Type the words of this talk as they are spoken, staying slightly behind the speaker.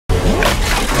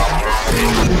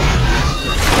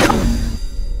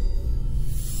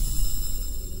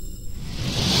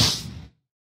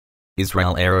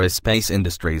Israel Aerospace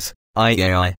Industries,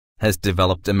 IAI, has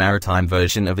developed a maritime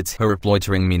version of its Harop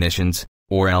Loitering Munitions,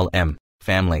 or LM,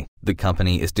 family. The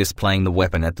company is displaying the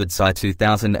weapon at the IAI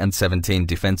 2017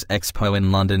 Defense Expo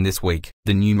in London this week.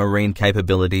 The new marine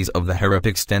capabilities of the Harop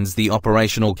extends the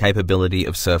operational capability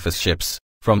of surface ships,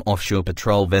 from offshore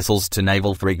patrol vessels to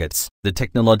naval frigates. The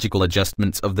technological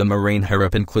adjustments of the marine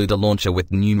Harop include a launcher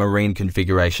with new marine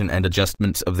configuration and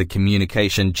adjustments of the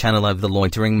communication channel of the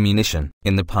loitering munition.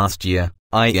 In the past year,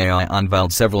 IAI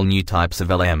unveiled several new types of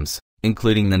LMs,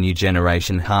 including the new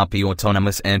generation Harp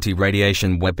autonomous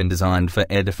anti-radiation weapon designed for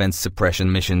air defense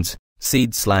suppression missions,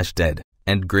 Seed/Dead,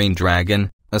 and Green Dragon,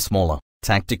 a smaller,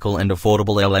 tactical and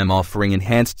affordable LM offering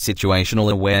enhanced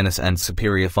situational awareness and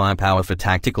superior firepower for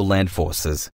tactical land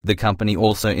forces. The company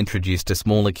also introduced a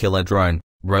smaller killer drone,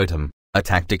 Maritime, a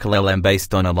tactical LM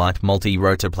based on a light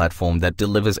multi-rotor platform that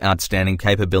delivers outstanding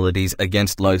capabilities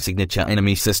against low-signature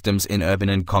enemy systems in urban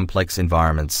and complex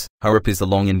environments. Harop is a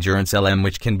long-endurance LM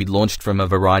which can be launched from a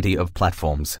variety of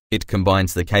platforms. It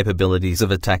combines the capabilities of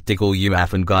a tactical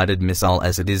UAV and guided missile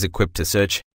as it is equipped to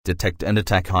search, detect and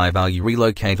attack high-value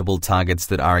relocatable targets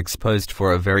that are exposed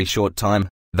for a very short time,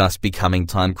 thus becoming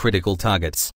time-critical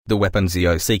targets. The weapon's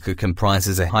EO Seeker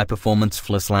comprises a high-performance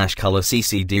FLIR/color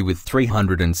CCD with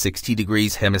 360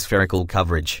 degrees hemispherical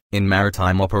coverage. In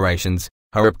maritime operations,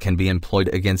 Harop can be employed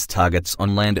against targets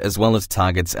on land as well as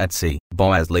targets at sea.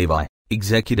 Boaz Levi,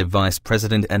 Executive Vice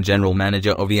President and General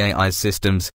Manager of IAI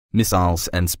Systems, Missiles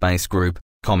and Space Group,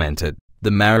 commented, "The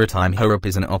Maritime Harop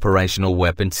is an operational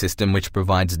weapon system which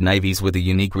provides navies with a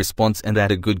unique response and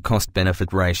at a good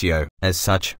cost-benefit ratio. As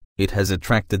such, it has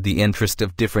attracted the interest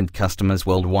of different customers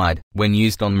worldwide. When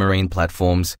used on marine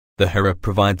platforms, the Harop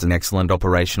provides an excellent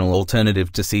operational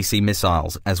alternative to CC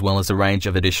missiles as well as a range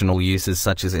of additional uses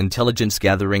such as intelligence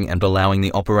gathering and allowing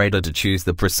the operator to choose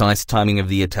the precise timing of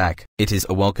the attack. It is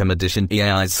a welcome addition to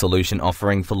IAI's solution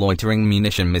offering for loitering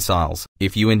munition missiles."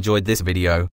 If you enjoyed this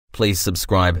video, please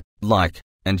subscribe, like,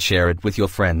 and share it with your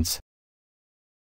friends.